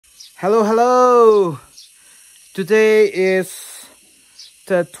Hello, hello! Today is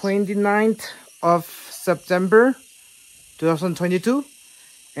the 29th of September 2022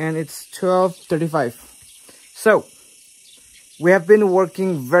 and it's 12:35. So, we have been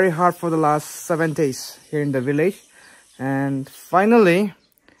working very hard for the last 7 days here in the village, and finally,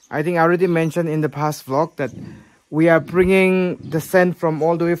 I think I already mentioned in the past vlog that we are bringing the sand from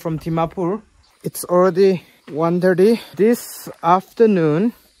all the way from Dimapur. It's already 1:30. This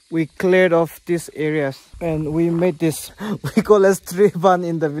afternoon, we cleared off these areas and we made this, we call as triban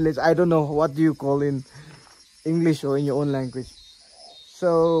in the village. I don't know what do you call in English or in your own language.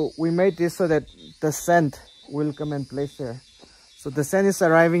 So we made this so that the sand will come and place here. So the sand is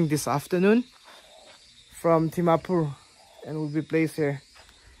arriving this afternoon from Dimapur and will be placed here.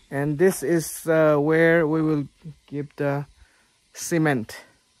 And this is where we will keep the cement.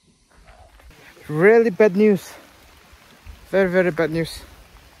 Really bad news. Very, very bad news.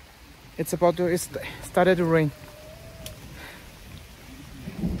 It's started to rain.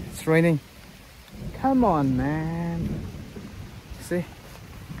 It's raining. Come on, man. See?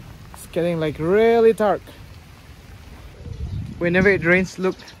 It's getting like really dark. Whenever it rains,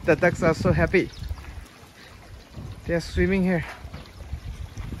 look, the ducks are so happy. They are swimming here.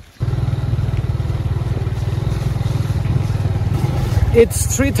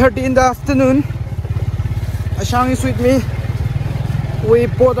 It's 3:30 in the afternoon. Ashang is with me. We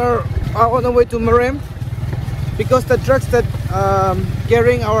both are on the way to Marem because the trucks that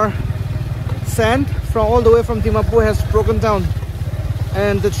carrying our sand from all the way from Dimapur has broken down,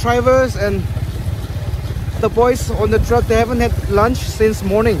 and the drivers and the boys on the truck, they haven't had lunch since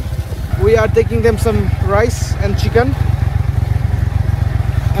morning. We are taking them some rice and chicken,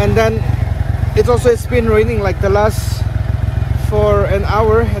 and then it's been raining like the last for an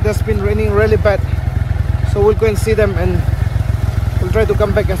hour. It has been raining really bad, so we'll go and see them and we'll try to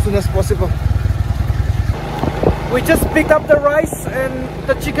come back as soon as possible. We just picked up the rice and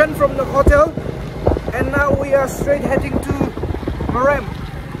the chicken from the hotel, and now we are straight heading to Marem.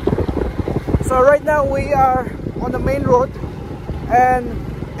 So right now we are on the main road, and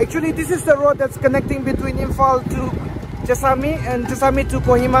actually this is the road that's connecting between Imphal to Jasami and Jasami to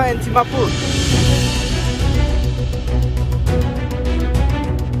Kohima and Dimapur.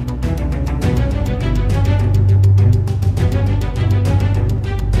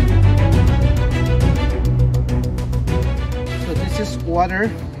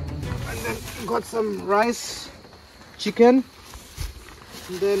 Water, and then got some rice, chicken,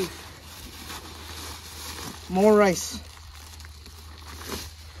 and then more rice.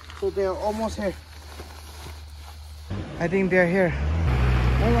 So they are almost here. I think they are here.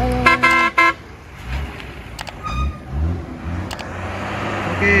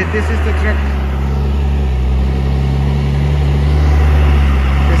 Okay, this is the truck.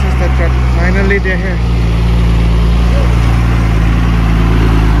 This is the truck. Finally they're here.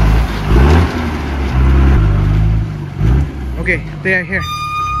 Okay, they are here.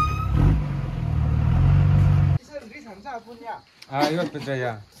 이거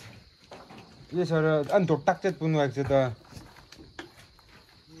bedanya. Ini sore an doktak jet pun wajib dah.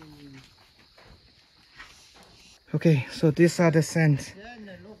 Okay, so these are the sands.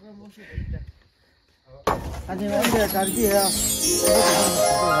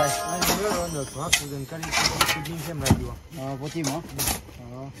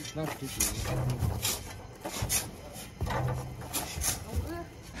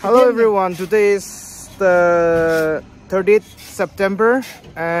 Hello everyone, today is the 30th September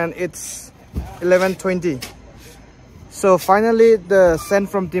and it's 11:20. So finally the sand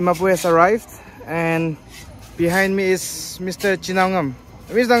from Dimapur has arrived, and behind me is Mr. Chinangam.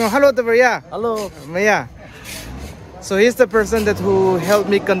 Mr. Hello, yeah. Hello. Yeah. So he's the person who helped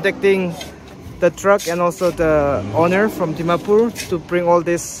me contacting the truck and also the owner from Dimapur to bring all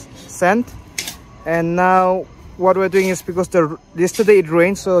this sand. And now what we're doing is, because yesterday it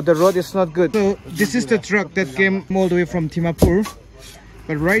rained, so the road is not good. So this is the truck that came all the way from Dimapur,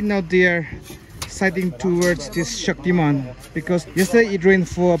 but right now they are sighting towards this Shaktiman, because yesterday it rained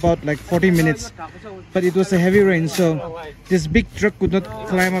for about like 40 minutes, but it was a heavy rain, so this big truck could not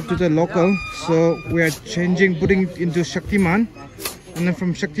climb up to the local. So we are putting it into Shaktiman, and then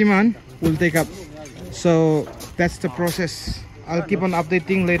from Shaktiman we'll take up. So that's the process. I'll keep on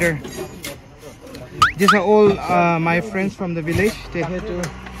updating later. These are all my friends from the village. They're here to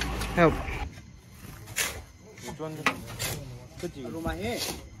help.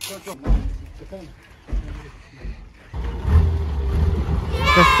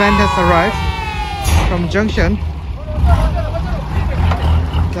 The sand has arrived from Junction.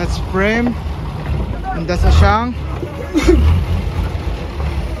 That's Prem and that's Ashang.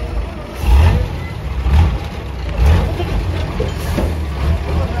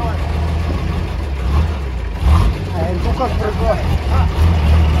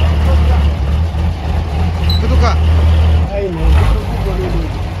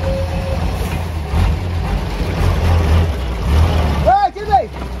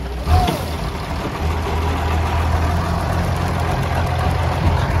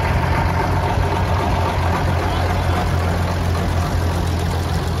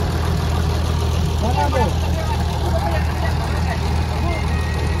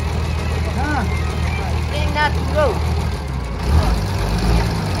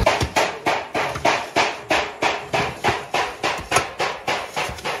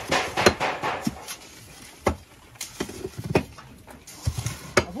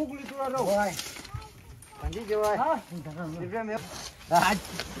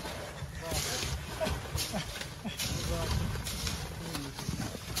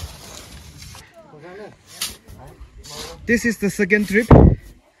 This is the second trip. So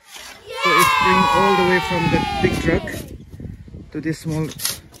it's bring all the way from the big truck to this small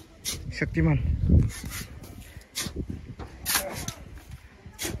Shaktiman.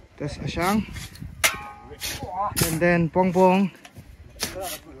 That's Ashang. And then Pong Pong,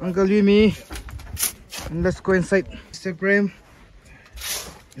 Uncle Yumi. And let's go inside. Mr. Prem,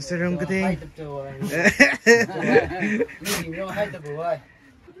 Mr. Ramkating.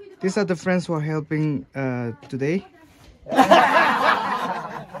 These are the friends who are helping today.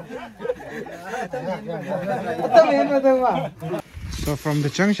 So from the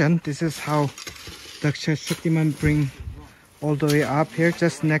junction, this is how the Shaktiman bring all the way up here,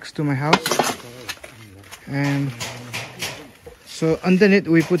 just next to my house. And so underneath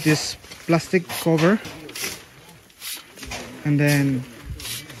we put this plastic cover and then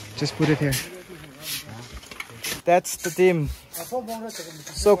just put it here. That's the team.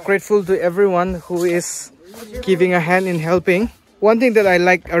 So grateful to everyone who is giving a hand in helping. One thing that I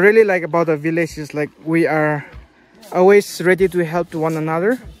really like about the village is like we are always ready to help to one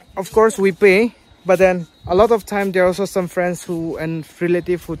another. Of course we pay, but then a lot of time there are also some friends who and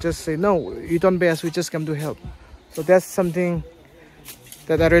relatives who just say, no, you don't pay us, we just come to help. So that's something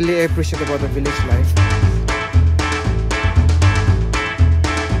that I really appreciate about the village life.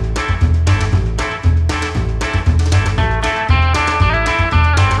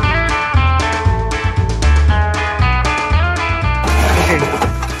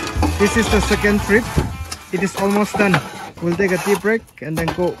 This is the second trip. It is almost done. We'll take a tea break and then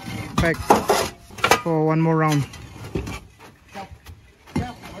go back for one more round.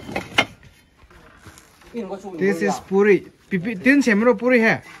 This is puri. Pipi tin semro puri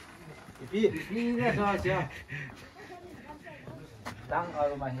hai.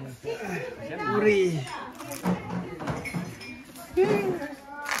 Puri.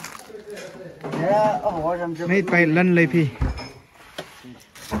 Meitei lan lai phi.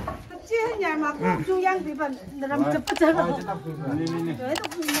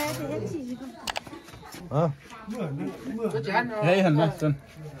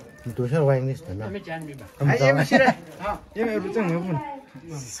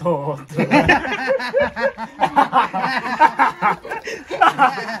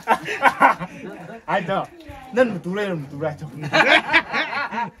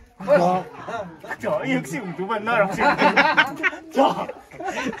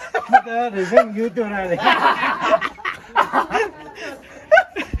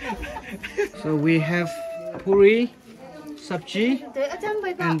 So we have puri, sabji,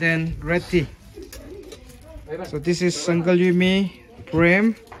 and then red tea. So this is Uncle Yumi,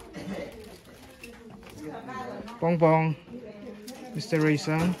 Prem, Pong Pong, Mr.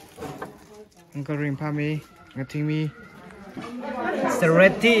 Raisan, Uncle Rimpami, Ngatingmi. It's the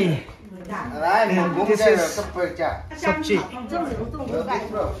red tea. And this is sabji.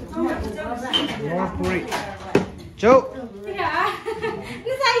 More puri. Joe.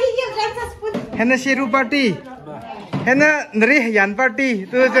 Hena Sheru party. Hena Nari Yan party.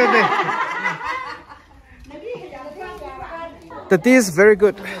 The tea is very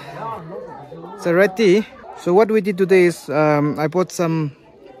good. It's a red tea. So what we did today is I bought some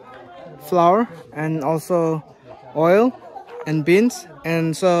flour and also oil and beans.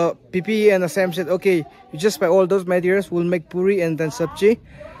 And so PP and Sam said, okay, you just buy all those materials, we'll make puri and then sabji.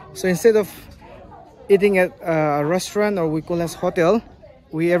 So instead of eating at a restaurant or we call as hotel,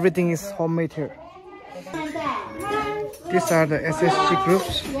 everything is homemade here. These are the SSG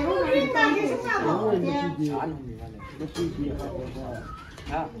groups.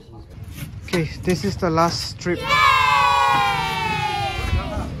 Okay, this is the last trip.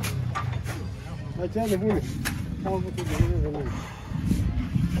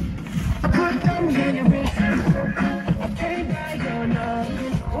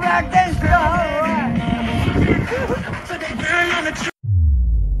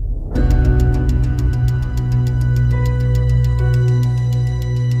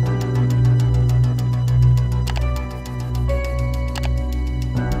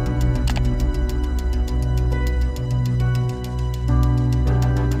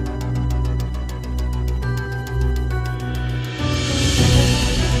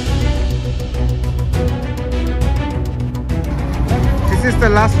 This is the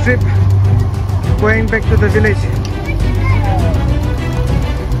last trip going back to the village.